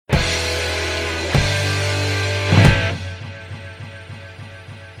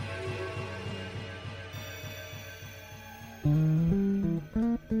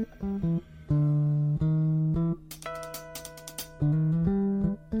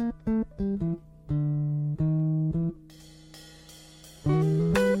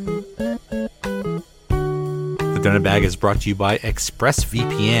Donut Bag is brought to you by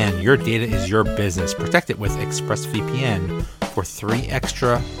ExpressVPN. Your data is your business. Protect it with ExpressVPN. For 3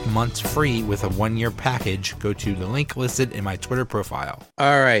 extra months free with a 1-year package, go to the link listed in my Twitter profile.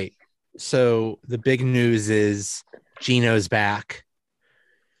 All right. So the big news is Geno's back.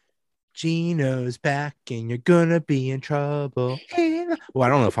 Geno's back and you're gonna be in trouble. Well, I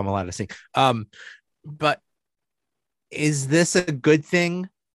don't know if I'm allowed to sing. But is this a good thing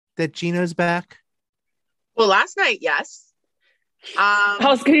that Geno's back? Well, last night, yes. That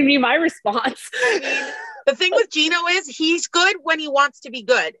was going to be my response. I mean, the thing with Geno is he's good when he wants to be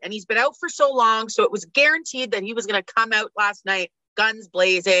good, and he's been out for so long, so it was guaranteed that he was going to come out last night, guns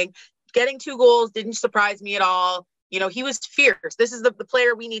blazing, getting 2 goals didn't surprise me at all. You know, he was fierce. This is the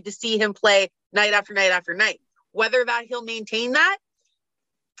player we need to see him play night after night after night. Whether that he'll maintain that,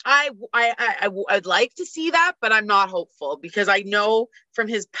 I'd like to see that, but I'm not hopeful because I know from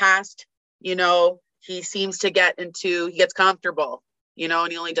his past, you know, he seems to he gets comfortable, you know,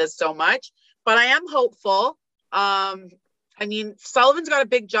 and he only does so much. But I am hopeful. I mean, Sullivan's got a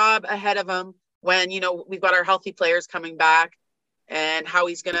big job ahead of him when, you know, we've got our healthy players coming back and how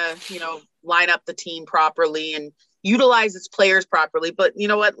he's going to, you know, line up the team properly and utilize his players properly. But you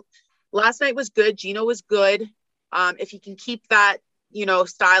know what? Last night was good. Geno was good. If he can keep that, you know,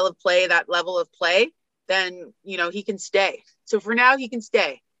 style of play, that level of play, then, you know, he can stay. So for now, he can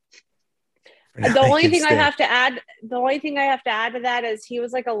stay. The only thing I have to add to that is he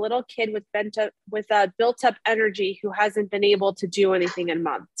was like a little kid with built up energy who hasn't been able to do anything in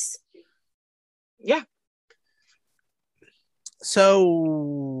months. Yeah.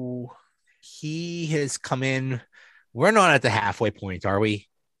 So he has come in. We're not at the halfway point, are we?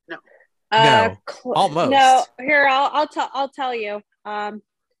 No. No. Almost. No. Here, I'll tell you.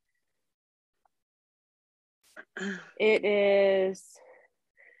 It is.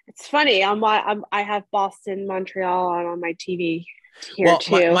 It's funny. I have Boston, Montreal on my TV here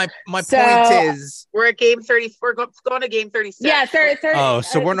too. My point is we're at game 30. We're going to game 36. Yeah, 30. Oh,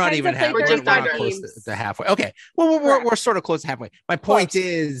 so we're not even we're just not close to halfway. Okay. Well, we're sort of close to halfway. My point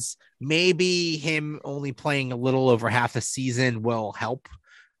is maybe him only playing a little over half a season will help.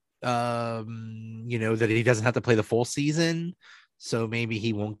 You know, that he doesn't have to play the full season. So maybe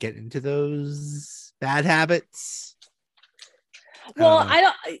he won't get into those bad habits. Well, I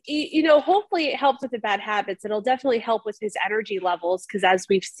don't, you know, hopefully it helps with the bad habits. It'll definitely help with his energy levels because as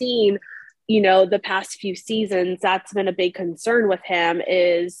we've seen, you know, the past few seasons, that's been a big concern with him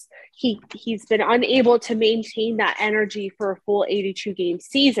is he's been unable to maintain that energy for a full 82 game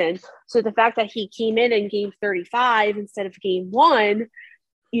season. So the fact that he came in game 35 instead of game 1,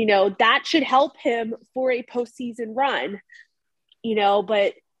 you know, that should help him for a postseason run, you know,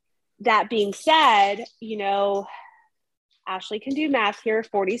 but that being said, you know, Ashley can do math here.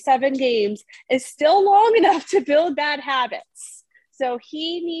 47 games is still long enough to build bad habits. So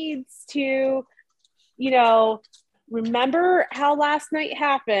he needs to, you know, remember how last night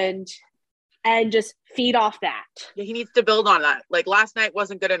happened and just feed off that. Yeah, he needs to build on that. Like last night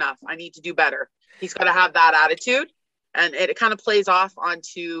wasn't good enough. I need to do better. He's got to have that attitude. And it kind of plays off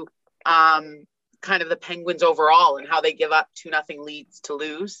onto kind of the Penguins overall and how they give up 2-0 leads to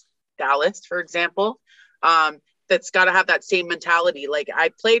lose. Dallas, for example. That's got to have that same mentality. Like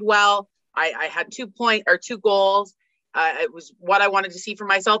I played well. I had 2 goals. It was what I wanted to see for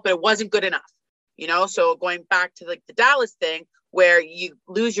myself, but it wasn't good enough, you know? So going back to like the Dallas thing where you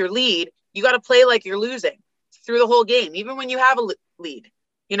lose your lead, you got to play like you're losing through the whole game, even when you have a lead,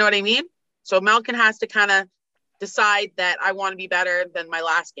 you know what I mean? So Malkin has to kind of decide that I want to be better than my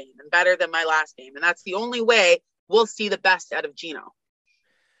last game and better than my last game. And that's the only way we'll see the best out of Geno.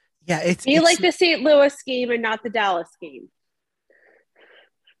 Yeah, it's like the St. Louis game and not the Dallas game.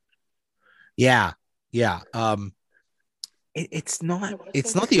 Yeah. It's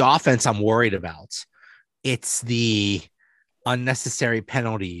not the offense I'm worried about. It's the unnecessary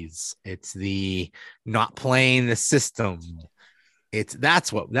penalties. It's the not playing the system.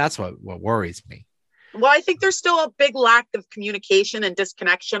 That's what worries me. Well, I think there's still a big lack of communication and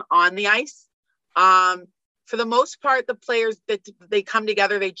disconnection on the ice. For the most part, the players that they come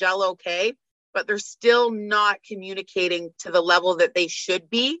together, they gel okay, but they're still not communicating to the level that they should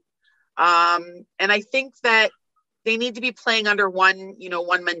be. And I think that they need to be playing under one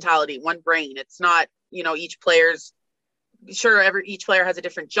mentality, one brain. It's not, you know, each player has a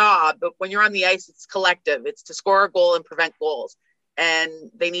different job, but when you're on the ice, it's collective. It's to score a goal and prevent goals.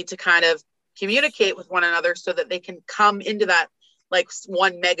 And they need to kind of communicate with one another so that they can come into that like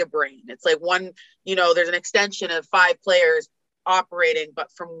one mega brain. It's like one, you know, there's an extension of 5 players operating,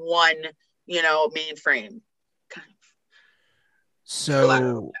 but from one, you know, mainframe.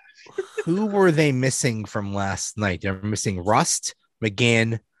 So who were they missing from last night? They're missing Rust,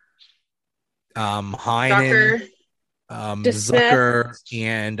 McGinn, Heinen, Zucker,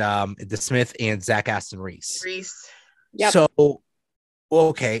 and DeSmith and Zach Aston Reese. Yep. So,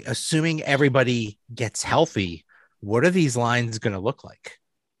 okay, assuming everybody gets healthy, what are these lines going to look like?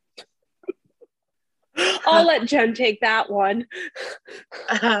 I'll let Jen take that one.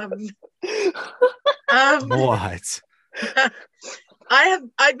 What? I've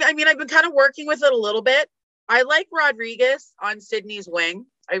been kind of working with it a little bit. I like Rodriguez on Sydney's wing.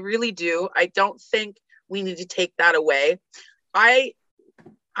 I really do. I don't think we need to take that away. I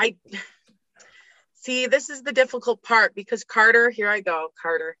see, this is the difficult part because Carter, here I go.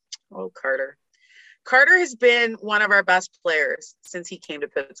 Carter. Oh, Carter. Carter has been one of our best players since he came to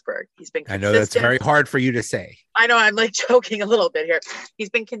Pittsburgh. He's been consistent. I know that's very hard for you to say. I know, I'm like joking a little bit here. He's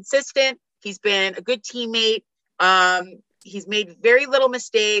been consistent. He's been a good teammate. He's made very little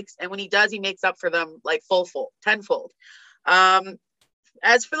mistakes, and when he does, he makes up for them like tenfold.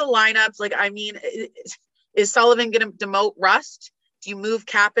 As for the lineups, is Sullivan going to demote Rust? Do you move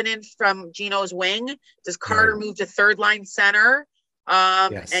Kapanen from Geno's wing? Does Carter move to third line center?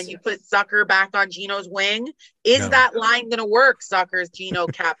 Yes. And you put Zucker back on Geno's wing? Is that line going to work? Zucker's Geno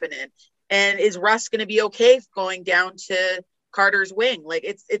Kapanen, and is Rust going to be okay going down to Carter's wing? Like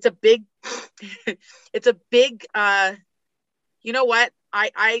it's a big, you know what?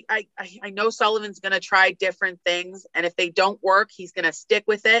 I know Sullivan's going to try different things, and if they don't work, he's going to stick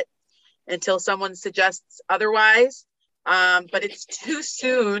with it until someone suggests otherwise. But it's too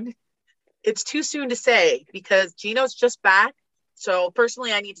soon. It's too soon to say because Geno's just back. So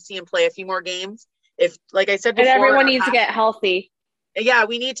personally, I need to see him play a few more games. If, like I said before, and everyone needs to get healthy. Yeah,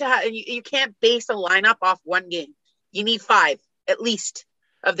 we need to have. You can't base a lineup off one game. You need 5 at least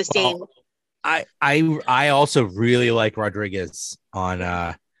of the same. I also really like Rodriguez on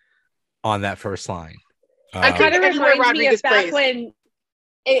that first line. It kind of reminds me of back when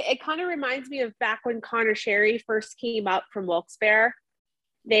it kind of reminds me of back when Connor Sherry first came up from Wilkes-Barre.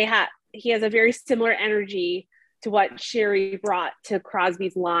 He has a very similar energy to what Sherry brought to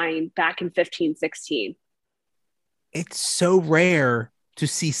Crosby's line back in 15-16. It's so rare to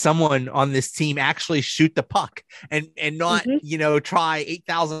see someone on this team actually shoot the puck and not, try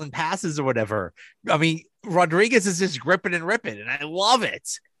 8,000 passes or whatever. I mean, Rodriguez is just gripping and ripping, and I love it.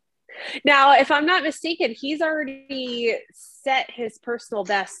 Now, if I'm not mistaken, he's already set his personal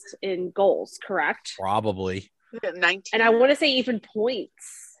best in goals, correct? Probably. 19. And I want to say even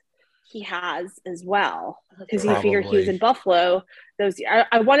points he has as well, because you figure he was in Buffalo.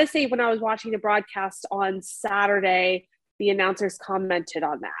 I want to say when I was watching the broadcast on Saturday, the announcers commented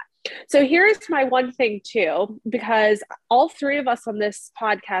on that. So here's my one thing too, because all 3 of us on this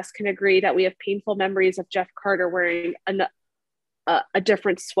podcast can agree that we have painful memories of Jeff Carter wearing a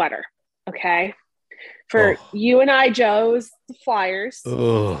different sweater. Okay. For you and I, Joe's the Flyers,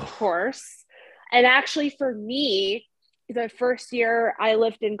 of course. And actually for me, the first year I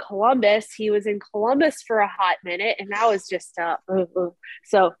lived in Columbus, he was in Columbus for a hot minute, and that was just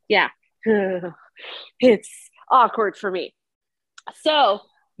so yeah, it's awkward for me. So,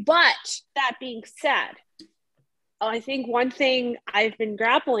 but that being said, I think one thing I've been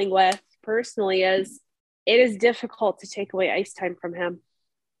grappling with personally is it is difficult to take away ice time from him.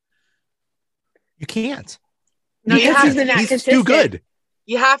 You can't. No, he's too good.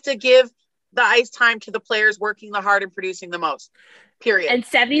 You have to give the ice time to the players working the hard and producing the most, period. And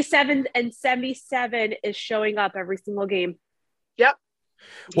 77 is showing up every single game. Yep.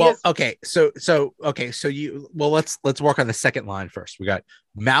 Well, okay. So let's work on the second line first. We got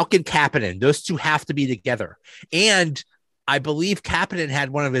Malkin, Kapanen. Those two have to be together. And I believe Kapanen had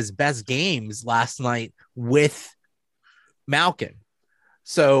one of his best games last night with Malkin.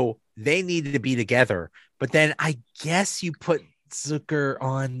 So they needed to be together. But then I guess you put Zucker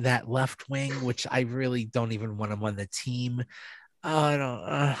on that left wing, which I really don't even want him on the team. I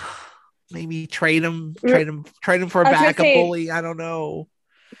don't maybe trade him for a backup goalie. I don't know.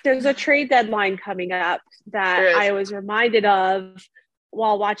 There's a trade deadline coming up that I was reminded of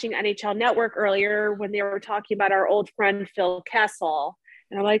while watching NHL Network earlier when they were talking about our old friend Phil Kessel.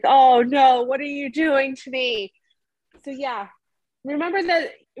 And I'm like, oh no, what are you doing to me? So yeah, remember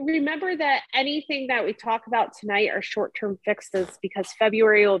that anything that we talk about tonight are short-term fixes, because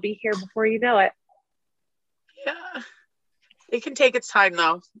February will be here before you know it. Yeah. It can take its time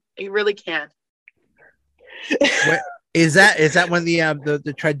though. It really can. Is that when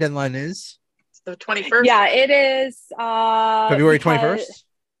the trade deadline is? It's the 21st. Yeah, it is. February 21st.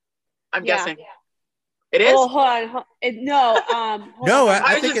 I'm guessing. It is. Well, hold on. No. No,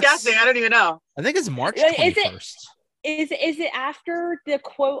 I was just guessing. I don't even know. I think it's March 21st. Is it after the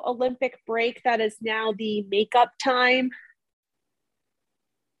quote Olympic break that is now the makeup time?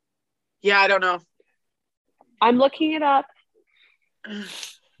 Yeah, I don't know. I'm looking it up.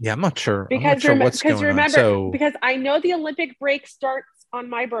 Yeah, I'm not sure. Because what's going on. So because I know the Olympic break starts on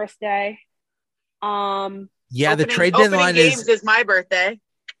my birthday. the trade deadline is my birthday.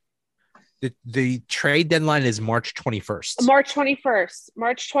 The trade deadline is March 21st. March 21st.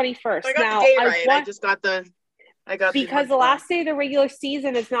 I got the day right. I got because the last day of the regular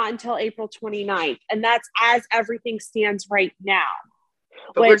season is not until April 29th, and that's as everything stands right now.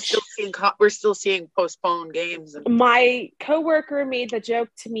 But we're still seeing postponed games. My coworker made the joke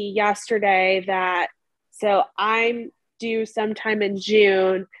to me yesterday that so I'm due sometime in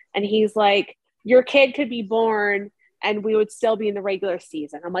June, and he's like, "Your kid could be born, and we would still be in the regular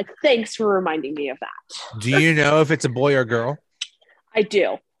season." I'm like, "Thanks for reminding me of that." Do you know if it's a boy or girl? I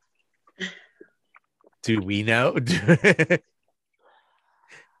do. Do we know?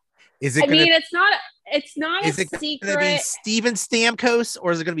 Is it? It's not a secret. Is it going to be Steven Stamkos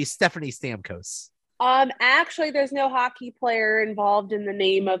or is it going to be Stephanie Stamkos? Actually, there's no hockey player involved in the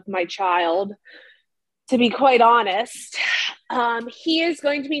name of my child. To be quite honest, he is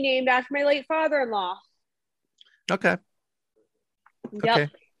going to be named after my late father-in-law. Okay. Yep. Okay.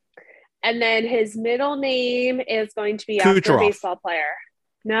 And then his middle name is going to be after a baseball player.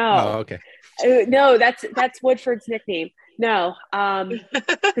 No. Oh, okay. No, that's Woodford's nickname. No,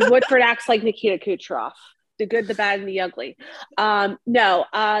 because Woodford acts like Nikita Kucherov, the good, the bad, and the ugly.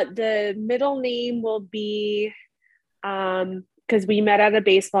 The middle name will be because we met at a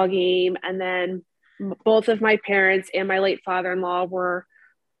baseball game, and then both of my parents and my late father-in-law were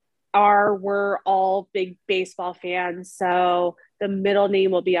all big baseball fans. So the middle name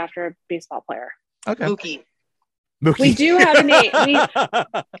will be after a baseball player. Okay. Mookie. We do have a name.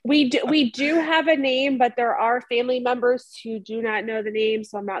 We do have a name, but there are family members who do not know the name,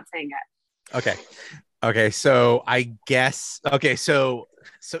 so I'm not saying it. Okay. So I guess. Okay. So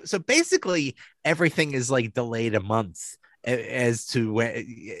basically everything is like delayed a month as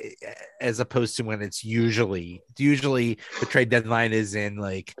opposed to when it's usually the trade deadline is in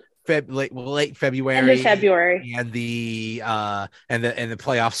like late February, end of February, and the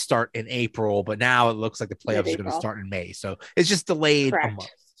playoffs start in April. But now it looks like the playoffs are going to start in May, so it's just delayed a month.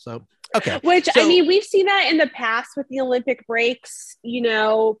 So okay, we've seen that in the past with the Olympic breaks,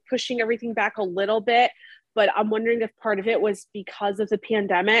 pushing everything back a little bit. But I'm wondering if part of it was because of the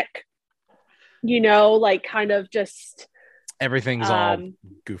pandemic. Kind of just everything's all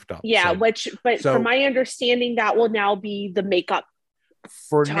goofed up. Yeah, from my understanding, that will now be the makeup.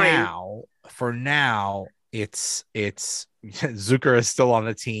 For now, it's Zucker is still on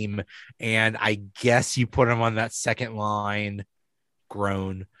the team, and I guess you put him on that second line,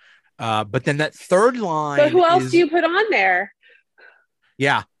 grown. But then that third line. So who else do you put on there?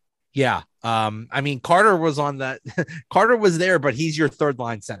 Yeah. I mean, Carter was on that. Carter was there, but he's your third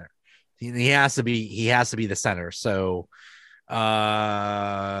line center. He has to be the center. So,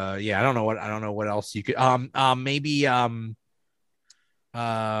 I don't know what else you could. Maybe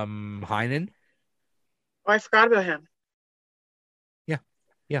Heinen. Oh, I forgot about him. Yeah,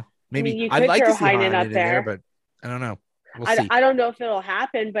 maybe. I'd like to see Heinen up there, but I don't know. We'll see. I don't know if it'll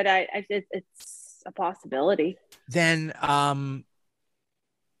happen, but it's a possibility. Then,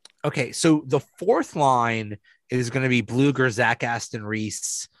 okay, so the fourth line is going to be Bluger, Zach Aston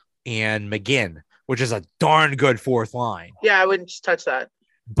Reese, and McGinn, which is a darn good fourth line. Yeah, I wouldn't just touch that.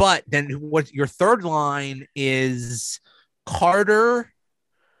 But then what your third line is Carter,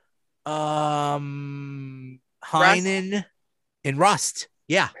 Heinen, and Rust.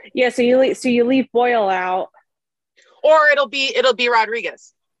 Yeah. So you leave Boyle out, or it'll be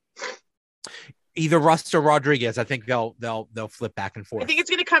Rodriguez. Either Rust or Rodriguez. I think they'll flip back and forth. I think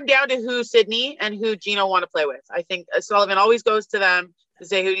it's going to come down to who Sydney and who Geno want to play with. I think Sullivan always goes to them to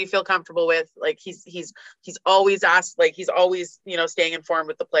say, who do you feel comfortable with? Like he's always asked, like he's always, staying informed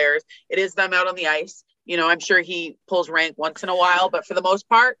with the players. It is them out on the ice. I'm sure he pulls rank once in a while, but for the most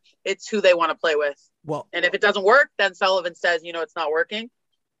part, it's who they want to play with. Well, and if it doesn't work, then Sullivan says, it's not working.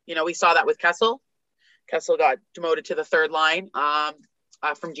 We saw that with Kessel. Kessel got demoted to the third line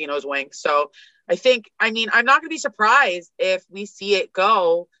from Geno's wing. So I'm not going to be surprised if we see it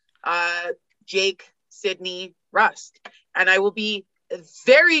go Jake, Sydney, Rust. And I will be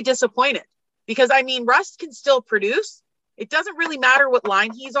very disappointed because, Rust can still produce. It doesn't really matter what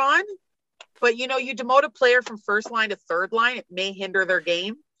line he's on. But, you demote a player from first line to third line, it may hinder their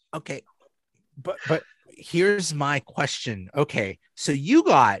game. Okay. But here's my question. Okay. So you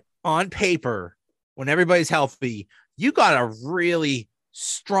got on paper, when everybody's healthy, you got a really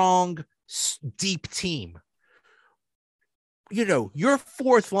strong, deep team. your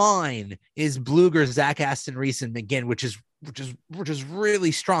fourth line is Bluger, Zach Aston Reese, and McGinn, which is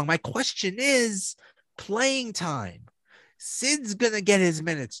really strong. My question is playing time. Sid's gonna get his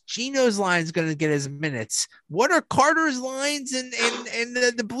minutes. Geno's line's gonna get his minutes. What are Carter's lines and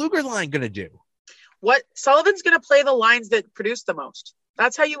the Bluger line gonna do? What Sullivan's gonna play the lines that produce the most.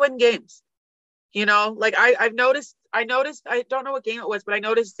 That's how you win games. Like I've noticed. I don't know what game it was, but I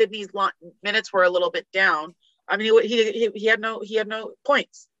noticed Sydney's minutes were a little bit down. I mean, he had no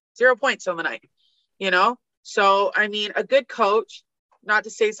points, 0 points on the night. So I mean, a good coach. Not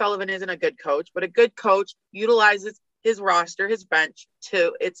to say Sullivan isn't a good coach, but a good coach utilizes his roster, his bench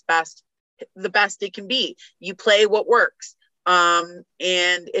to its best, the best it can be. You play what works. And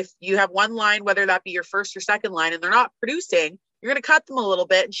if you have one line, whether that be your first or second line, and they're not producing, you're going to cut them a little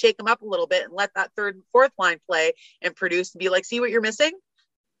bit and shake them up a little bit and let that third and fourth line play and produce and be like, see what you're missing?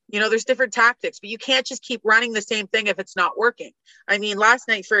 There's different tactics, but you can't just keep running the same thing if it's not working. I mean, last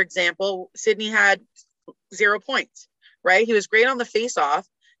night, for example, Sydney had 0 points, right? He was great on the face-off,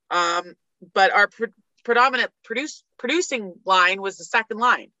 but our predominant producing line was the second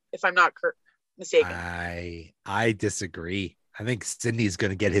line, if I'm not mistaken. I disagree. I think Sydney's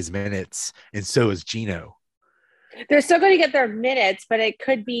going to get his minutes, and so is Geno. They're still going to get their minutes, but it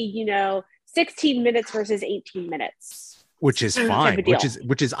could be 16 minutes versus 18 minutes, which is fine,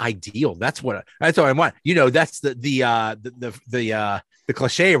 which is ideal. That's what I want. That's the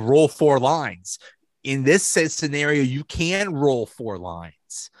cliche of roll 4 lines. In this scenario, you can roll 4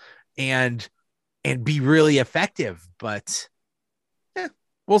 lines and be really effective, but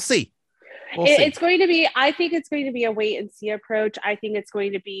we'll see. It's going to be, I think it's going to be a wait and see approach. I think it's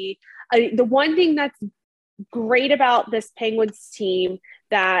going to be the one thing that's great about this Penguins team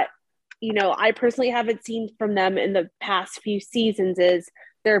that, I personally haven't seen from them in the past few seasons is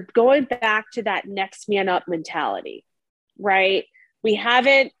they're going back to that next man up mentality, right? We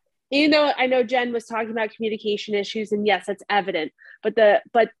haven't, I know Jen was talking about communication issues, and yes, that's evident, but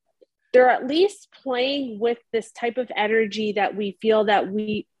they're at least playing with this type of energy that we feel that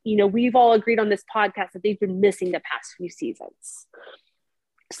we've all agreed on this podcast that they've been missing the past few seasons.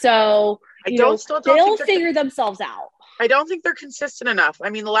 So they'll figure themselves out. I don't think they're consistent enough. I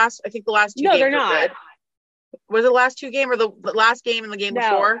mean, I think the last 2 games they're not. Good. Was it the last 2 game or the last game and the game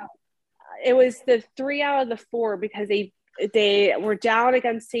before? It was the 3 out of the 4 because they were down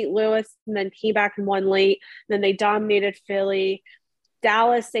against St. Louis and then came back and won late. And then they dominated Philly.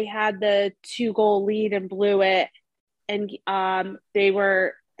 Dallas, they had the 2-goal lead and blew it. And they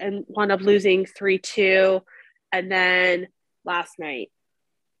were and wound up losing 3-2. And then last night.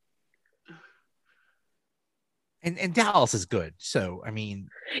 And Dallas is good. So, I mean.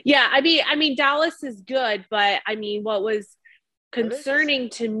 Yeah, I mean, Dallas is good. But, I mean, what was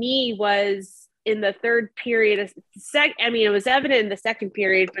concerning to me was in the third period. It was evident in the second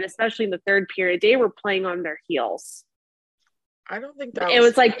period, but especially in the third period, they were playing on their heels. I don't think that it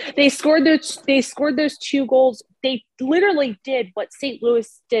was like they scored those 2 goals. They literally did what St. Louis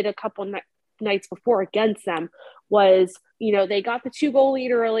did a couple nights before against them was, they got the 2-goal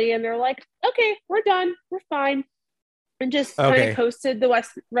lead early and they're like, okay, we're done. We're fine. And just kind of coasted the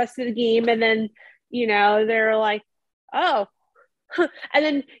rest of the game. And then, they're like, oh, and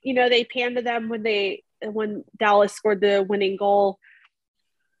then, they panned to them when Dallas scored the winning goal.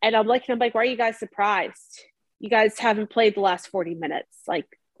 And I'm like, why are you guys surprised? You guys haven't played the last 40 minutes. Like,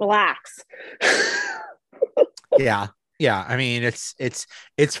 relax. Yeah. I mean,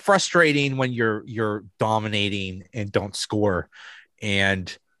 it's frustrating when you're dominating and don't score,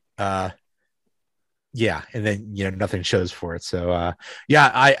 and and then nothing shows for it. So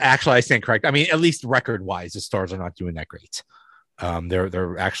I stand correct. I mean, at least record wise, the Stars are not doing that great.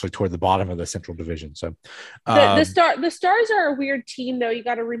 They're actually toward the bottom of the Central Division. So the Stars are a weird team, though. You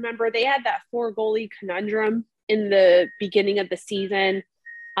got to remember they had that 4-goalie conundrum in the beginning of the season,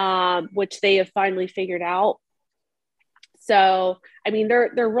 which they have finally figured out. So, I mean, they're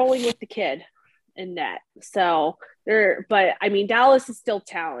rolling with the kid in net. So but I mean, Dallas is still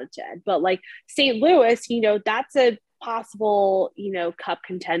talented, but like St. Louis, that's a possible, cup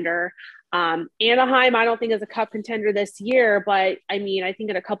contender. Anaheim, I don't think is a cup contender this year, but I mean, I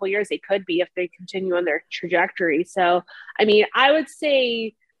think in a couple of years they could be if they continue on their trajectory. So, I mean, I would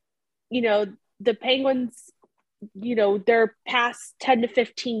say, the Penguins, their past 10 to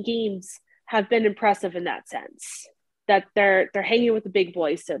 15 games have been impressive in that sense, that they're hanging with the big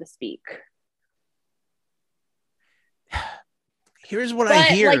boys, so to speak. Here's what I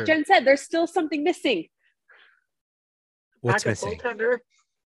hear. Like Jen said, there's still something missing. What's missing? Goaltender?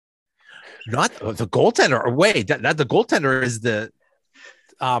 Not the goaltender. Wait, that the goaltender is the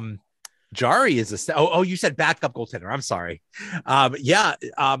Jarry is you said backup goaltender. I'm sorry.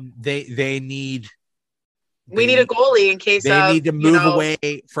 They need. We need a goalie in case they need to move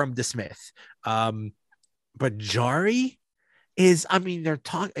away from DeSmith. But Jarry is, I mean, they're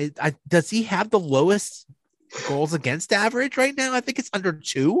talking. Does he have the lowest goals against average right now? I think it's under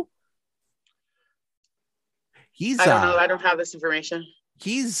 2. I don't know. I don't have this information.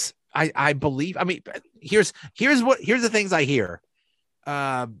 I believe. I mean, here's the things I hear.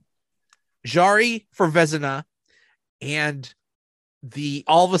 Jarry for Vezina, and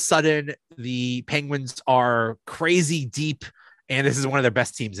all of a sudden the Penguins are crazy deep, and this is one of their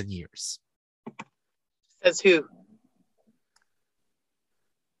best teams in years. Says who?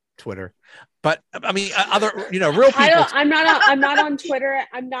 Twitter. But I mean, other real people. I'm not on Twitter.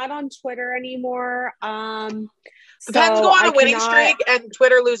 I'm not on Twitter anymore. The Pens go on a winning streak, and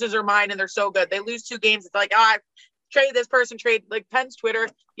Twitter loses their mind, and they're so good. They lose 2 games. It's like, trade this person, trade like Pens Twitter.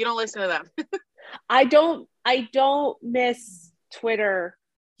 You don't listen to them. I don't miss Twitter.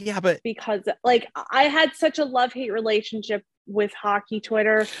 Yeah, but because like I had such a love-hate relationship with hockey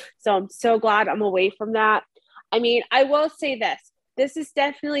Twitter, so I'm so glad I'm away from that. I mean, I will say this. This has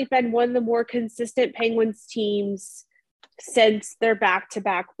definitely been one of the more consistent Penguins teams since their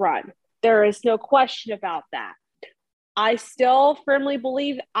back-to-back run. There is no question about that. I still firmly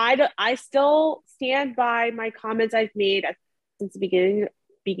believe I still stand by my comments I've made since the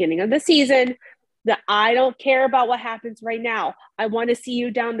beginning of the season that I don't care about what happens right now. I want to see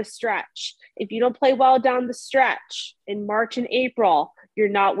you down the stretch. If you don't play well down the stretch in March and April, you're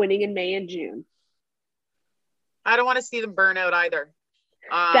not winning in May and June. I don't want to see them burn out either.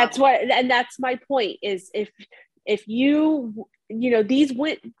 That's my point is if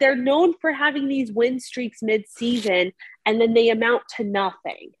they're known for having these win streaks mid-season and then they amount to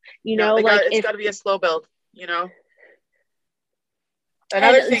nothing, it's got to be a slow build,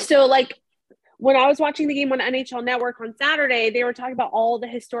 Another thing. So like when I was watching the game on NHL Network on Saturday, they were talking about all the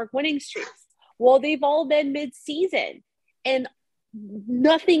historic winning streaks. Well, they've all been mid-season and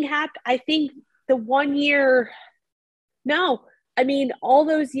nothing happened. I think the 1 year, no, I mean, all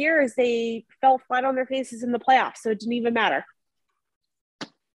those years they fell flat on their faces in the playoffs. So it didn't even matter.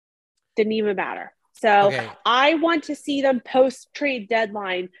 So okay. I want to see them post-trade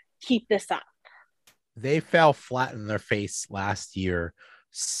deadline keep this up. They fell flat in their face last year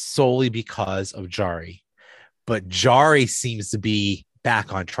solely because of Jarry. But Jarry seems to be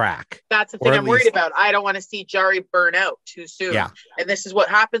back on track. That's the thing I'm worried about. I don't want to see Jarry burn out too soon. Yeah. And this is what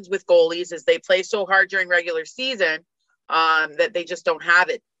happens with goalies is they play so hard during regular season that they just don't have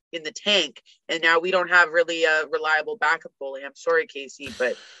it in the tank. And now we don't have really a reliable backup goalie. I'm sorry, Casey,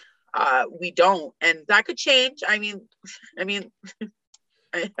 but we don't. And that could change. I mean,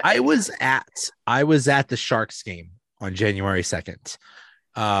 I was at the Sharks game on January 2nd.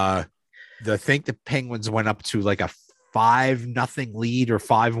 I think the Penguins went up to like a 5-0 lead or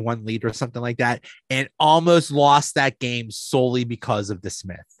 5-1 lead or something like that, and almost lost that game solely because of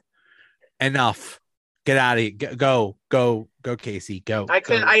DeSmith. Enough. Get out of here. Go, Casey. Go. I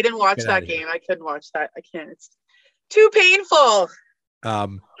didn't watch that game. I couldn't watch that. I can't. It's too painful. I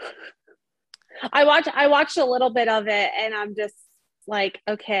watched a little bit of it, and I'm just like,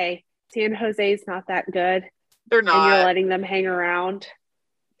 okay, San Jose's not that good. They're not. And you're letting them hang around.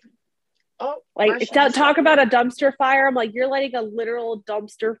 Oh, like talk about a dumpster fire. I'm like, you're letting a literal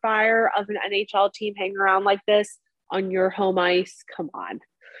dumpster fire of an NHL team hang around like this on your home ice. Come on.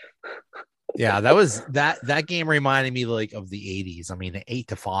 Yeah, that game reminded me like of the 80s. I mean, the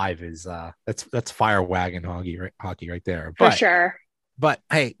 8-5 is that's fire wagon hockey right there. For sure. But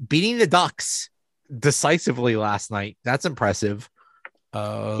hey, beating the Ducks decisively last night, that's impressive.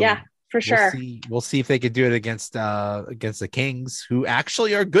 Yeah, for sure. We'll see if they could do it against the Kings, who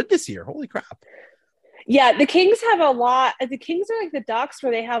actually are good this year. Holy crap. Yeah, the Kings have a lot. The Kings are like the Ducks,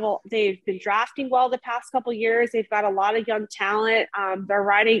 where they've been drafting well the past couple of years. They've got a lot of young talent. They're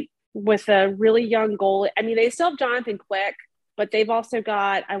riding with a really young goalie. I mean, they still have Jonathan Quick, but they've also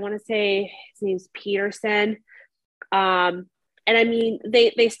got, I want to say his name's Peterson. And I mean,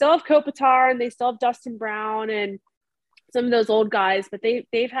 they still have Kopitar and they still have Dustin Brown and some of those old guys, but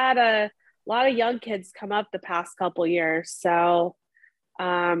they've had a lot of young kids come up the past couple years. So,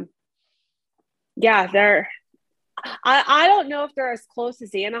 yeah, I don't know if they're as close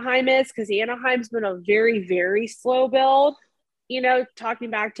as Anaheim is, because Anaheim's been a very, very slow build,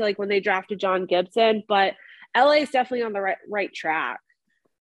 talking back to like when they drafted John Gibson, but LA is definitely on the right track.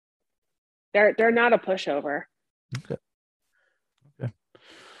 They're not a pushover. Okay.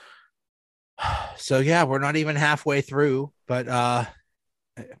 So yeah, we're not even halfway through, but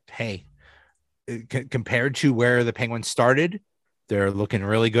hey, compared to where the Penguins started, they're looking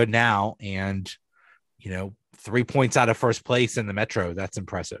really good now. And, 3 points out of first place in the Metro. That's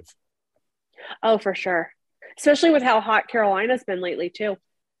impressive. Oh, for sure. Especially with how hot Carolina's been lately too.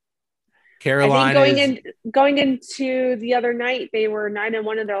 Carolina I think going into the other night, they were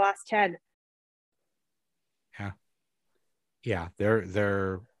 9-1 in their last 10. Yeah.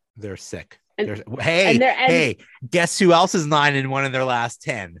 They're sick. And, hey, guess who else is 9-1 in their last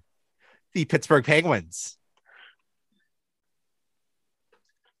 10? The Pittsburgh Penguins.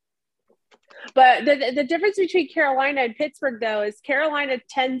 But the difference between Carolina and Pittsburgh, though, is Carolina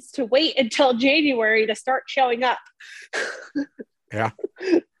tends to wait until January to start showing up. Yeah.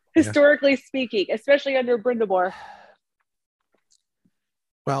 Historically speaking, especially under Brindamore.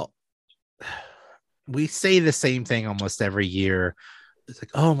 Well, we say the same thing almost every year. It's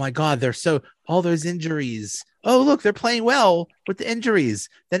like, oh my God, all those injuries. Oh, look, they're playing well with the injuries.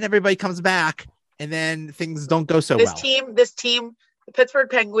 Then everybody comes back and then things don't go so well. This team, the Pittsburgh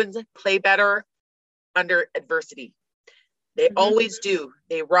Penguins, play better under adversity. They always do.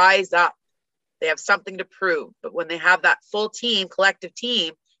 They rise up. They have something to prove. But when they have that full team, collective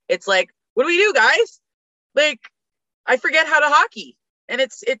team, it's like, what do we do, guys? Like, I forget how to hockey. And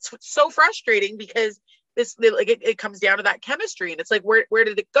it's so frustrating because it comes down to that chemistry. And it's like, where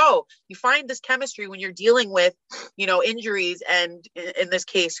did it go? You find this chemistry when you're dealing with, injuries and in this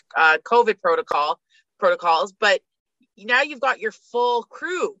case, COVID protocols, but now you've got your full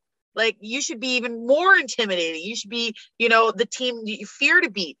crew. Like, you should be even more intimidating. You should be, the team you fear to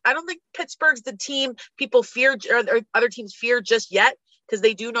beat. I don't think Pittsburgh's the team people fear or other teams fear just yet, because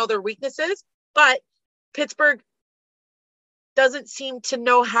they do know their weaknesses, but Pittsburgh doesn't seem to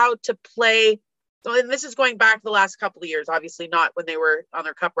know how to play. So, and this is going back the last couple of years, obviously not when they were on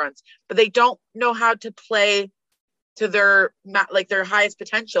their cup runs, but they don't know how to play to their highest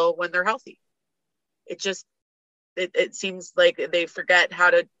potential when they're healthy. It seems like they forget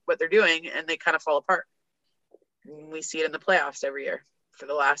what they're doing and they kind of fall apart. And we see it in the playoffs every year for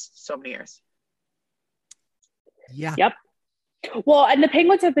the last so many years. Yeah. Yep. Well, and the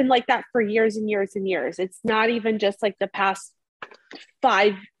Penguins have been like that for years and years and years. It's not even just like the past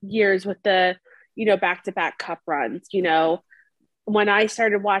 5 years with the, back-to-back cup runs. When I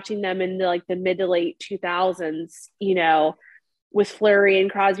started watching them in the mid to late 2000s, with Fleury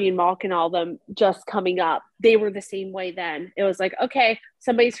and Crosby and Malkin, all of them just coming up, they were the same way then. It was like, okay,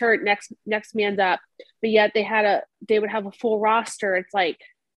 somebody's hurt, next man's up. But yet they would have a full roster. It's like,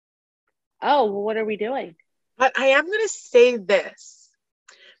 oh, well, what are we doing? But I am going to say this,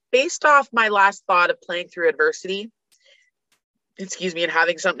 based off my last thought of playing through adversity, and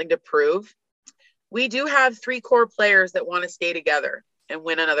having something to prove, we do have 3 core players that want to stay together and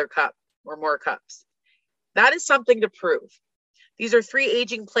win another cup or more cups. That is something to prove. These are 3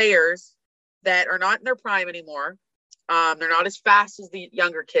 aging players that are not in their prime anymore. They're not as fast as the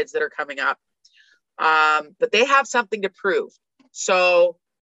younger kids that are coming up, but they have something to prove. So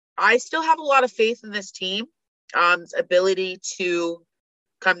I still have a lot of faith in this team. Ability to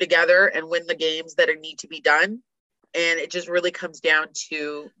come together and win the games that need to be done. And it just really comes down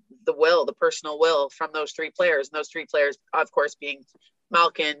to the personal will from those 3 players. And those 3 players, of course, being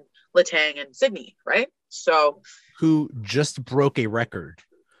Malkin, Letang, and Sidney, right? So, who just broke a record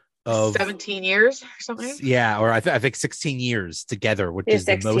of 17 years or something? Yeah, or I think 16 years together, which is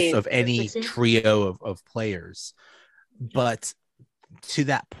 16. The most of any 16? Trio of players. But to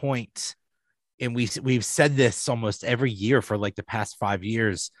that point, and we've said this almost every year for like the past 5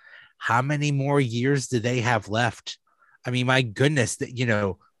 years, how many more years do they have left? I mean, my goodness, that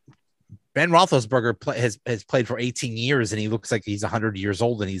Ben Roethlisberger has played for 18 years, and he looks like he's 100 years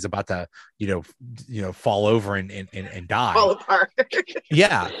old, and he's about to fall over and die. Fall apart.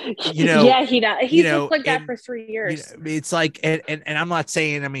 Yeah, yeah, he does. He's looked like that for 3 years. It's like, and I'm not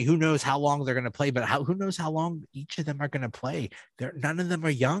saying, I mean, who knows how long they're going to play, but who knows how long each of them are going to play? None of them are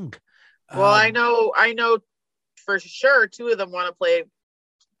young. Well, I know for sure 2 of them want to play,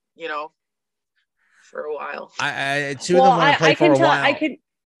 for a while. 2 of them want to play for a while. I can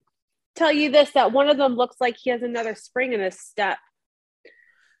tell you this, that one of them looks like he has another spring in his step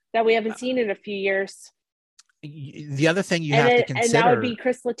that we haven't seen in a few years. The other thing you have to consider, and that would be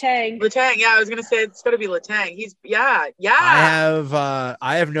Chris Letang. Yeah, I was gonna say it's gonna be Letang. He's yeah.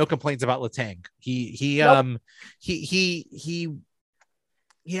 I have no complaints about Letang. He had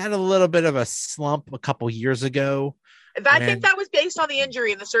a little bit of a slump a couple years ago. I think that was based on the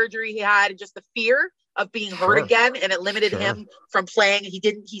injury and the surgery he had, and just the fear of being hurt again, and it limited him from playing.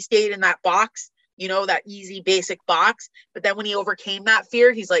 He stayed in that box that easy basic box. But then when he overcame that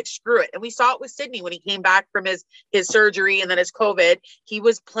fear, he's like, screw it. And we saw it with Sydney when he came back from his surgery and then his COVID. He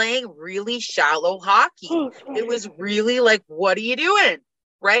was playing really shallow hockey. It was really like, what are you doing?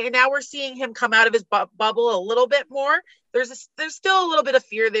 Right. And now we're seeing him come out of his bubble a little bit more. There's still a little bit of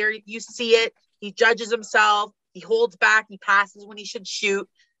fear there. You see it. He judges himself. He holds back. He passes when he should shoot.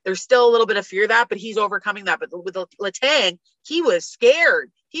 There's still a little bit of fear that, but he's overcoming that. But with Letang, he was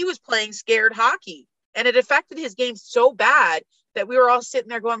scared. He was playing scared hockey, and it affected his game so bad that we were all sitting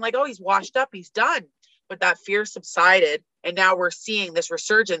there going like, oh, he's washed up. He's done. But that fear subsided. And now we're seeing this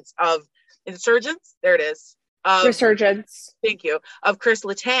resurgence of insurgents. There it is. Resurgence. Thank you. Of Chris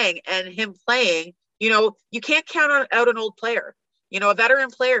Letang and him playing, you can't count out an old player. A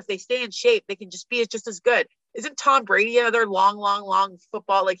veteran player, if they stay in shape, they can just be just as good. Isn't Tom Brady another long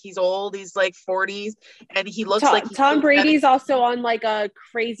football? Like he's old, he's like 40s, and he looks like Tom Brady's also on like a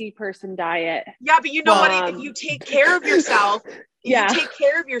crazy person diet. Yeah, but you know what? If you take care of yourself,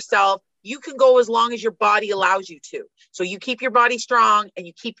 you can go as long as your body allows you to. So you keep your body strong and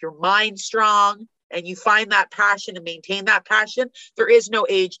you keep your mind strong and you find that passion and maintain that passion. There is no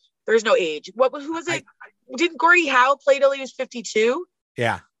age. There's no age. Who was it? Didn't Gordie Howe play till he was 52?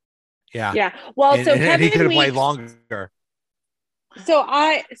 Yeah. Well, and he could have played longer.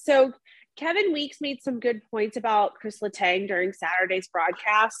 So Kevin Weeks made some good points about Chris Letang during Saturday's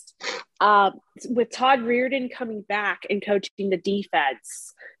broadcast. With Todd Reardon coming back and coaching the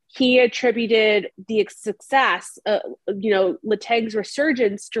defense, he attributed the success, Letang's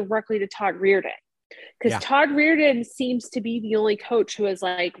resurgence directly to Todd Reardon. Because Todd Reardon seems to be the only coach who has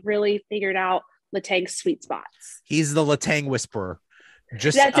like really figured out Letang's sweet spots. He's the Letang whisperer.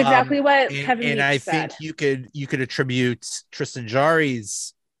 That's exactly what Kevin and Weeks I said. think you could attribute Tristan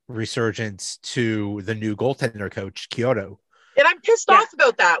Jarry's resurgence to the new goaltender coach, Kyoto. And I'm pissed off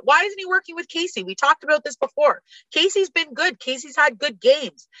about that. Why isn't he working with Casey? We talked about this before. Casey's been good. Casey's had good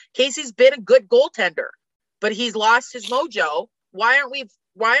games. Casey's been a good goaltender, but he's lost his mojo. Why aren't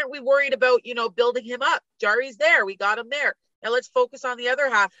we worried about, building him up? Jarry's there. We got him there. Now let's focus on the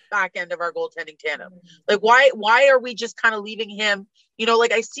other back end of our goaltending tandem. Like why are we just kind of leaving him?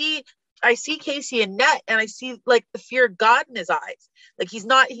 Like I see Casey in net and I see like the fear of God in his eyes. Like he's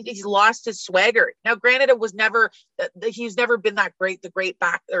lost his swagger. Now, granted, he's never been that great, the great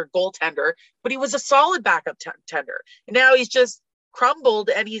back or goaltender, but he was a solid backup tender. And now he's just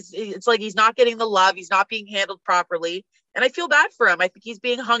crumbled and it's like he's not getting the love. He's not being handled properly. And I feel bad for him. I think he's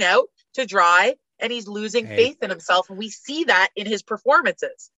being hung out to dry and he's losing faith in himself. And we see that in his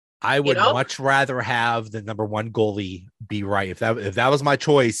performances. I would much rather have the number one goalie be right. If that was my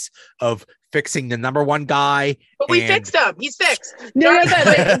choice of fixing the number one guy. But we fixed him. He's fixed. No,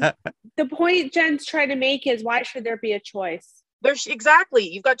 but the point Jen's trying to make is why should there be a choice? Exactly.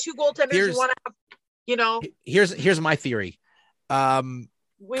 You've got two goaltenders you want to have, Here's my theory. We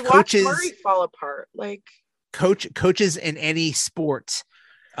watched Murray fall apart. Like coaches in any sport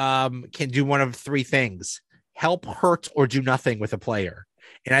can do one of three things: help, hurt, or do nothing with a player.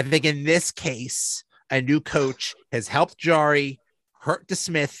 And I think in this case, a new coach has helped Jarry, hurt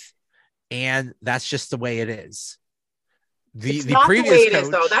DeSmith, and that's just the way it is. The previous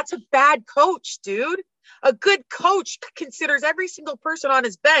coach, though. That's a bad coach, dude. A good coach considers every single person on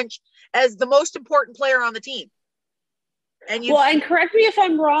his bench as the most important player on the team. And correct me if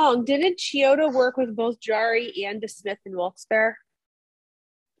I'm wrong, didn't Chiodo work with both Jarry and DeSmith and Wilkes-Barre?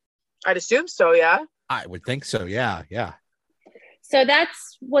 I'd assume so, yeah. I would think so, yeah. So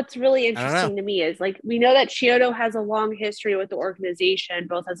that's what's really interesting to me is like we know that Chiodo has a long history with the organization,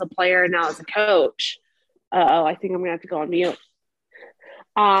 both as a player and now as a coach. I think I'm gonna have to go on mute.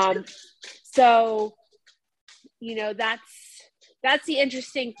 So that's the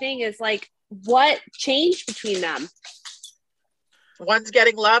interesting thing is like what changed between them. One's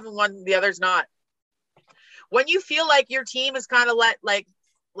getting love and the other's not. When you feel like your team is kind of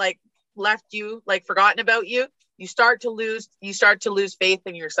left you, like forgotten about you, you start to lose faith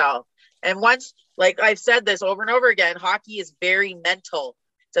in yourself. And once, like I've said this over and over again, hockey is very mental.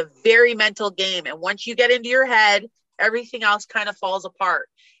 It's a very mental game. And once you get into your head, everything else kind of falls apart.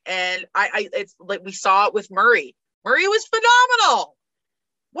 And it's like we saw it with Murray. Murray was phenomenal.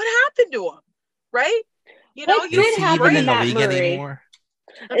 What happened to him? Right? You did happen in that league anymore.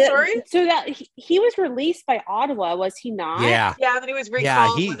 I'm sorry. So that he was released by Ottawa, was he not? Yeah. Then he was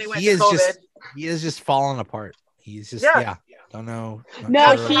recalled when they went to COVID. He is just falling apart. He's just don't know.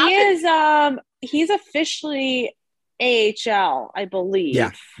 No, he is. He's officially AHL, I believe.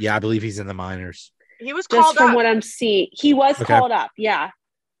 Yeah, I believe he's in the minors. He was called up. From what I'm seeing, he was called up. Yeah.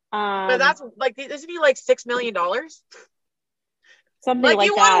 But that's like, isn't he like $6 million? something like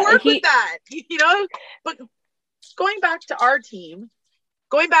you that. want to work with that, you know. But going back to our team,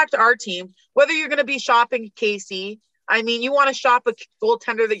 whether you're going to be shopping Casey, I mean, you want to shop a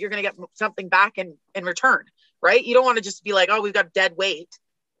goaltender that you're going to get something back in return, right? You don't want to just be like, oh, we've got dead weight.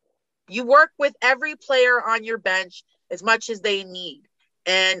 You work with every player on your bench as much as they need.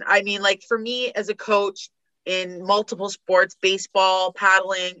 And I mean, like for me as a coach in multiple sports, baseball,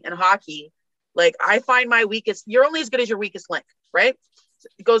 paddling, and hockey, like I find my weakest, you're only as good as your weakest link, right?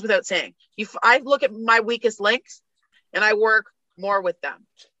 It goes without saying. I look at my weakest links and I work more with them,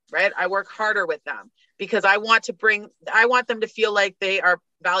 right? I work harder with them because I want them to feel like they are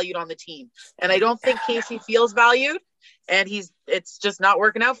valued on the team. And I don't think Casey feels valued, and it's just not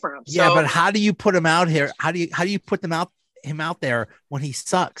working out for him. Yeah, so, but how do you put him out here? How do you put him out there when he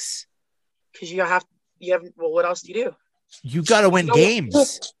sucks? Because you have well, what else do you do? You got to win games.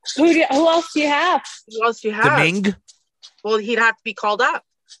 Who else do you have? Who else do you have? Domingue? Well, he'd have to be called up.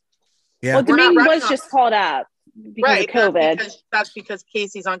 Yeah. Well, Domingue was just called up because of COVID. That's because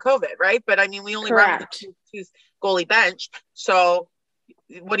Casey's on COVID, right? But I mean, we only run the two goalie bench. So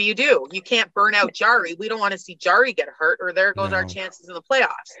what do? You can't burn out Jarry. We don't want to see Jarry get hurt, or there goes our chances in the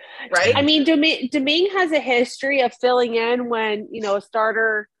playoffs, right? I mean, Domingue has a history of filling in when, a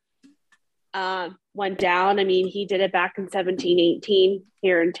starter went down. I mean, he did it back in 17-18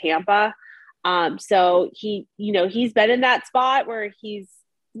 here in Tampa. So he's been in that spot where he's,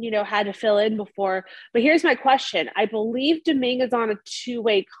 had to fill in before. But here's my question. I believe Domingue is on a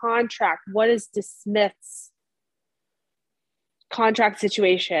 2-way contract. What is DeSmith's contract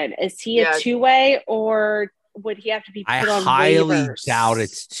situation? Is he a 2-way, or would he have to be put on waivers? I highly doubt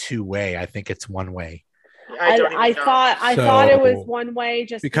it's 2-way. I think it's 1-way. I thought it was 1-way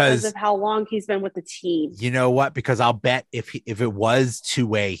just because of how long he's been with the team. You know what? Because I'll bet if it was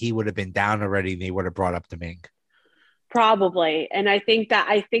 2-way, he would have been down already and they would have brought up Domingue. Probably. And I think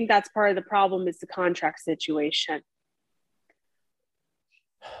that's part of the problem is the contract situation.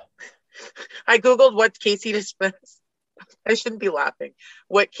 I Googled what Casey DeSmith's, I shouldn't be laughing,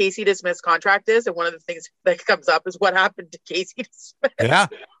 what Casey DeSmith's contract is. And one of the things that comes up is what happened to Casey DeSmith.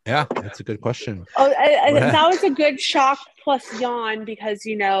 Yeah. That's a good question. Oh, that was a good shock plus yawn because,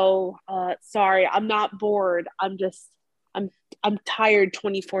 sorry, I'm not bored. I'm tired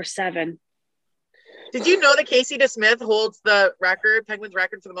 24/7. Did you know that Casey DeSmith holds the Penguins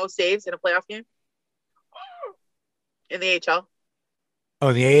record for the most saves in a playoff game? In the AHL? Oh,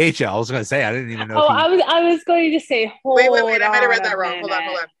 in the AHL. I was going to say, I didn't even know. Oh, I was going to say, wait. I might have read that wrong. Hold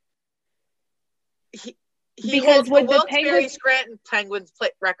on. He holds the Wilkes-Barre Scranton Penguins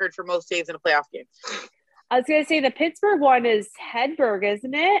record for most saves in a playoff game. I was going to say the Pittsburgh one is Hedberg,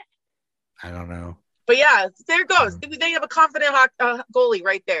 isn't it? I don't know. But yeah, there it goes. They have a confident goalie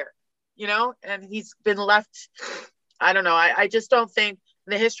right there. And he's been left. I don't know. I just don't think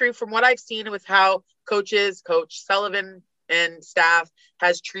the history from what I've seen with how Coach Sullivan and staff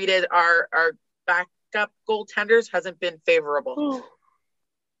has treated our backup goaltenders hasn't been favorable.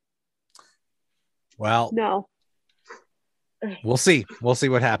 Well, no. We'll see. We'll see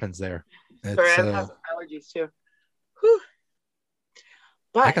what happens there. Sorry, I have allergies too. Whew.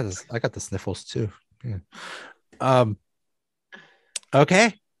 But I got the sniffles too. Yeah.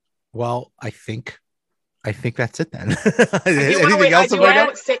 Okay. Well, I think that's it then. Anything else?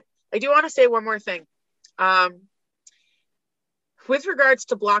 I do want to say one more thing. With regards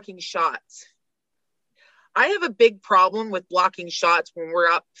to blocking shots, I have a big problem with blocking shots when we're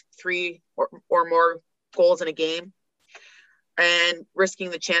up 3 or more goals in a game and risking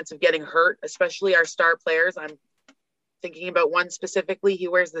the chance of getting hurt, especially our star players. I'm thinking about one specifically. He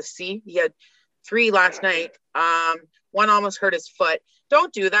wears the C. He had 3 last night. One almost hurt his foot.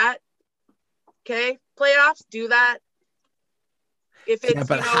 Don't do that. Okay, playoffs, do that. If it's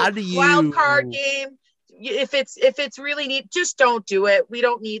how do you wild card game, if it's really neat, just don't do it. We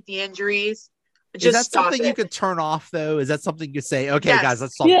don't need the injuries. Just is that something you could turn off though? Is that something you could say? Okay, guys,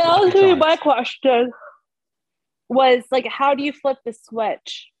 let's stop. Yeah, that was gonna be my question. Was like, how do you flip the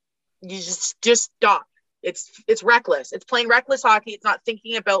switch? You just stop. It's reckless. It's playing reckless hockey. It's not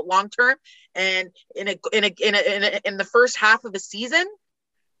thinking about long term. And in the first half of the season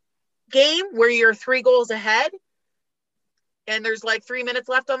game where you're 3 goals ahead and there's like 3 minutes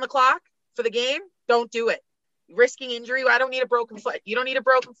left on the clock for the game, don't do it. Risking injury. I don't need a broken foot. You don't need a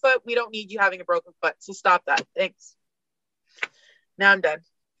broken foot. We don't need you having a broken foot. So stop that. Thanks. Now I'm done.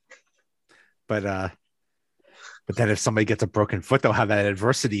 But then if somebody gets a broken foot, they'll have that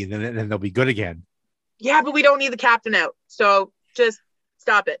adversity and then they'll be good again. Yeah, but we don't need the captain out. So just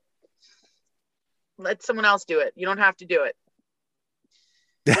stop it. Let someone else do it. You don't have to do it.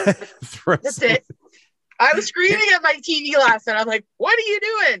 That's it. I was screaming at my TV last night. I'm like, what are you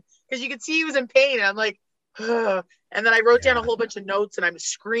doing? Because you could see he was in pain. And I'm like, ugh. And then I wrote down a whole bunch of notes and I'm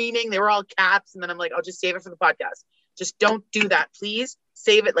screaming. They were all caps. And then I'm like, I'll just save it for the podcast. Just don't do that. Please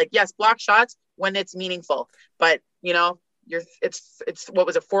save it. Like, yes, block shots when it's meaningful. But, you know, it's what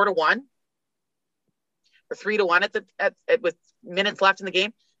was it, 4-1 or 3-1 with minutes left in the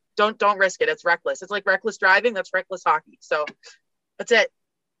game. Don't risk it. It's reckless. It's like reckless driving. That's reckless hockey. So that's it.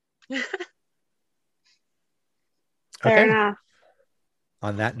 Fair enough.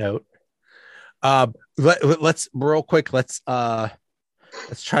 On that note, let's real quick. Let's try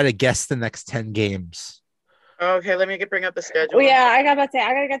to guess the next 10 games. Okay, let me bring up the schedule. Oh, yeah, I gotta say,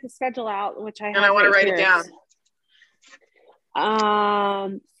 I gotta get the schedule out, which I have. And I want to write it down.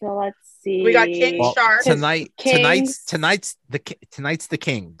 So let's see. We got Kings Sharks tonight's the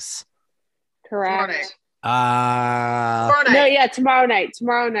Kings. Correct. Tomorrow night. No, yeah, tomorrow night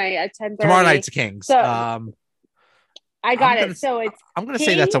at 10:30. Tomorrow night's the Kings. So, I got it. So I'm gonna Kings,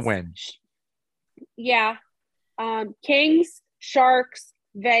 say that's a win. Yeah. Kings, Sharks,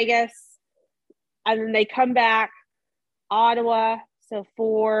 Vegas, and then they come back. Ottawa, so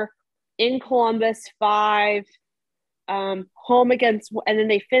 4, in Columbus, 5. Home against, and then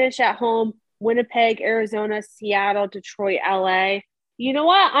they finish at home, Winnipeg, Arizona, Seattle, Detroit, LA. You know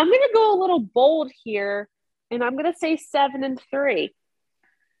what? I'm going to go a little bold here, and I'm going to say 7-3.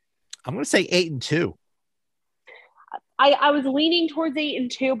 I'm going to say 8-2. I was leaning towards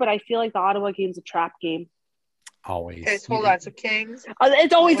 8-2, but I feel like the Ottawa game's a trap game. Always. Okay, so hold on. So Kings.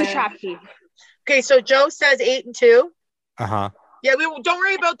 It's always a trap game. Okay, so Joe says 8-2. Uh-huh. Yeah, don't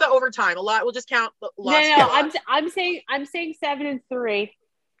worry about the overtime. A lot. We'll just count the lost. No. I'm saying 7-3.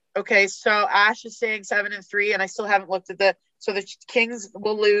 Okay, so Ash is saying 7-3, and I still haven't looked at so the Kings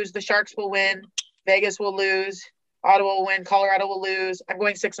will lose, the Sharks will win, Vegas will lose, Ottawa will win, Colorado will lose. I'm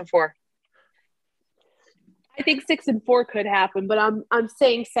going 6-4. I think 6-4 could happen, but I'm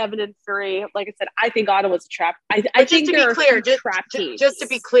saying 7-3. Like I said, I think Ottawa's a trap. I think to be clear, just to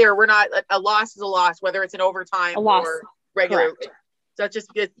be clear, we're not a loss is a loss, whether it's an overtime or regular. Correct. So that's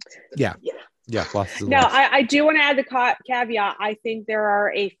just good. Yeah. Loss is a no, loss. I do want to add the caveat. I think there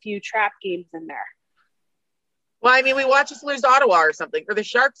are a few trap games in there. Well, I mean, we watch us lose to Ottawa or something, or the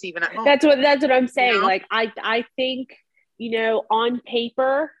Sharks even at home. That's what I'm saying. You know? Like I think, on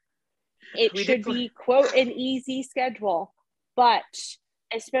paper, it should be, quote, an easy schedule, but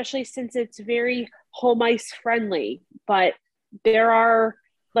especially since it's very home ice friendly. But there are,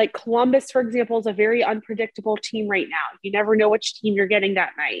 like, Columbus, for example, is a very unpredictable team right now. You never know which team you're getting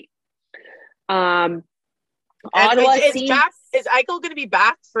that night. Ottawa is Eichel going to be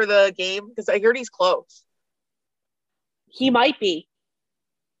back for the game? Because I heard he's close. He might be.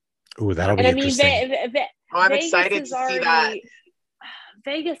 Ooh, that'll be interesting. I'm excited to see that.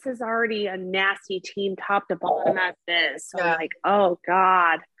 Vegas is already a nasty team top to bottom as this. So I'm like, oh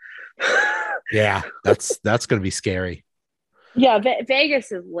God. Yeah, that's going to be scary. Yeah,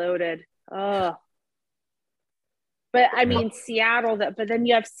 Vegas is loaded. Oh. But I mean, Seattle, but then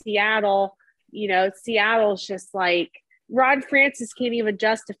you have Seattle, Seattle's just like, Ron Francis can't even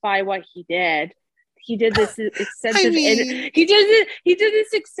justify what he did. He did this extensive he did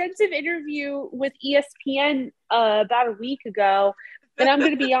this extensive interview with ESPN about a week ago. And I'm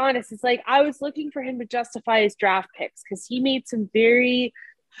going to be honest, it's like I was looking for him to justify his draft picks because he made some very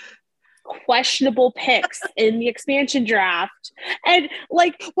questionable picks in the expansion draft. And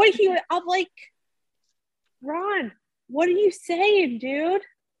like I'm like, Ron, what are you saying, dude?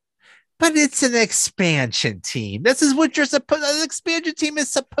 But it's an expansion team. This is what you're supposed. An expansion team is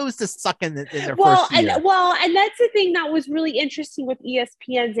supposed to suck in their first year. And that's the thing that was really interesting with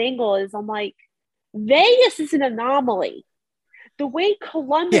ESPN's angle is I'm like, Vegas is an anomaly. The way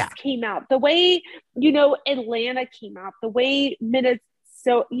Columbus came out, the way Atlanta came out, the way Minnesota,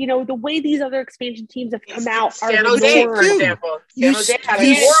 the way these other expansion teams have come out are San Jose, for example. You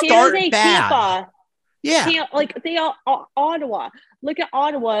start bad. Tampa, yeah, like they all Ottawa. Look at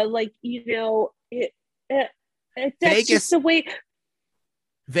Ottawa, like it's Vegas, just the way.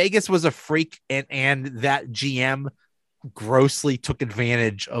 Vegas was a freak, and that GM grossly took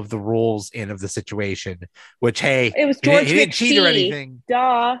advantage of the rules and of the situation. Which it was George he didn't cheat or anything.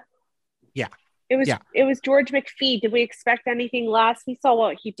 Duh. Yeah. It was George McPhee. Did we expect anything less? We saw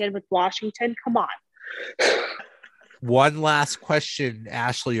what he did with Washington. Come on. One last question,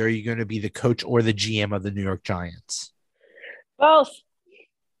 Ashley. Are you going to be the coach or the GM of the New York Giants? Both.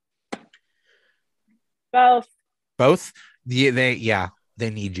 They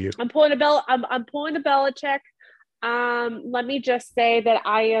need you. I'm pulling a Belichick. Let me just say that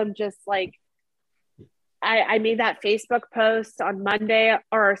I am just like I made that Facebook post on Monday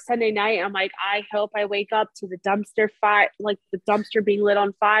or Sunday night. I'm like, I hope I wake up to the dumpster fire, like the dumpster being lit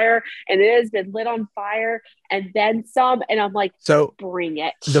on fire, and it has been lit on fire and then some. And I'm like, so bring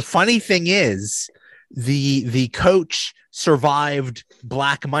it. The funny thing is, the coach survived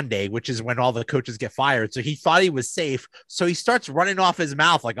Black Monday, which is when all the coaches get fired. So he thought he was safe. So he starts running off his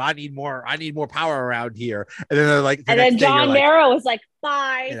mouth like, I need more power around here. And then they're like, and then John Mara was like,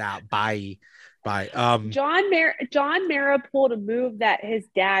 bye. Get out, bye. John Mara pulled a move that his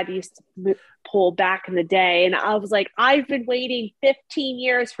dad used to pull back in the day, and I was like, I've been waiting 15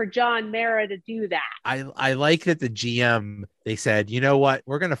 years for John Mara to do that. I like that the GM, they said, you know what,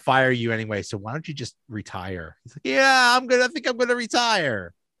 we're gonna fire you anyway, so why don't you just retire? He's like, yeah, I think I'm gonna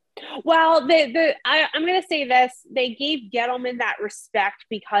retire. Well, I'm gonna say this: they gave Gettleman that respect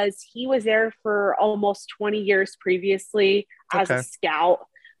because he was there for almost 20 years previously as a scout.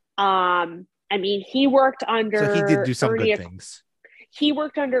 I mean, he worked under. So he did do some good things. He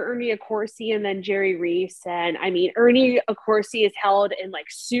worked under Ernie Accorsi and then Jerry Reese. And I mean, Ernie Accorsi is held in like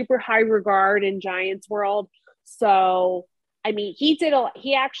super high regard in Giants world. So, I mean, he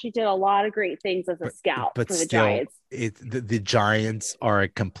actually did a lot of great things as a scout for the Giants. The Giants are a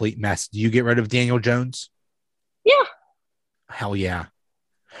complete mess. Do you get rid of Daniel Jones? Yeah. Hell yeah.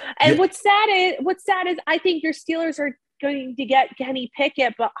 And what's sad is I think your Steelers are going to get Kenny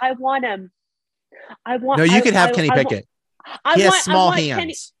Pickett, but I want him. No, you can have Kenny Pickett. He has small hands.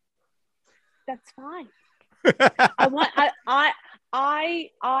 Kenny, that's fine. I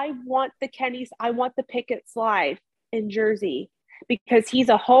want the Kennys. I want the Pickett slide in Jersey because he's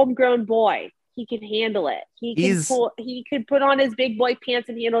a homegrown boy. He can handle it. He could put on his big boy pants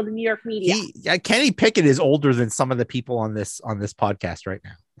and handle the New York media. Kenny Pickett is older than some of the people on this podcast right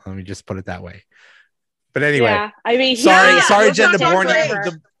now. Let me just put it that way. But anyway, yeah, I mean, sorry, Jen,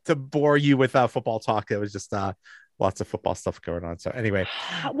 to bore you with football talk. It was just lots of football stuff going on. So anyway,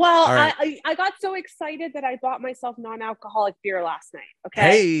 well, right. I got so excited that I bought myself non-alcoholic beer last night.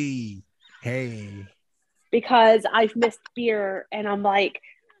 Okay. Hey, because I've missed beer, and I'm like,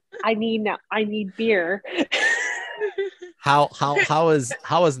 I need beer. How is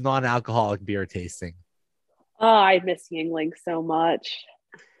non-alcoholic beer tasting? Oh, I miss Yingling so much.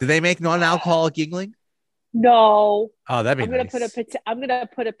 Do they make non-alcoholic Yingling? No. Oh, that'd be nice. I'm gonna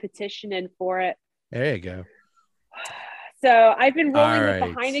put a petition in for it. There you go. So I've been rolling with the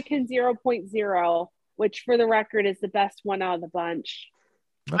Heineken 0.0, which for the record is the best one out of the bunch.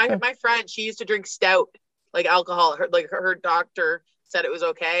 Okay. My friend, she used to drink stout, like alcohol. Her doctor said it was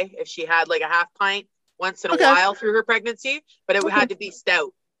okay if she had like a half pint once in a while through her pregnancy, but it had to be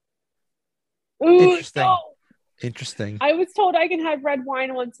stout. Ooh, interesting. No. Interesting. I was told I can have red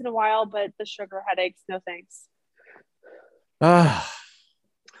wine once in a while, but the sugar headaches, no thanks. Wow.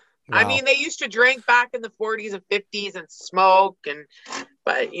 I mean, they used to drink back in the 40s and 50s and smoke,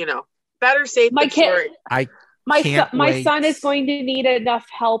 but you know, better safe than sorry. My son is going to need enough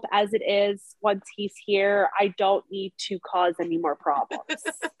help as it is once he's here. I don't need to cause any more problems.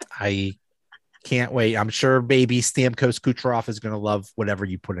 I can't wait. I'm sure baby Stamkos Kucherov is going to love whatever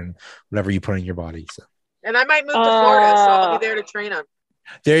you put in your body. So. And I might move to Florida, so I'll be there to train him.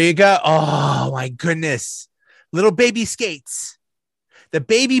 There you go. Oh my goodness. Little baby skates. The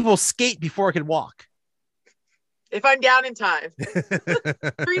baby will skate before it can walk. If I'm down in time.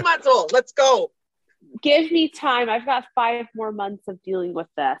 3 months old. Let's go. Give me time. I've got 5 more months of dealing with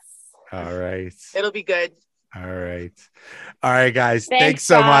this. All right. It'll be good. All right, guys. Thanks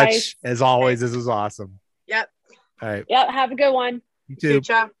so much. As always, this was awesome. Yep. All right. Yep. Have a good one. You too.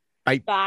 Bye. Bye.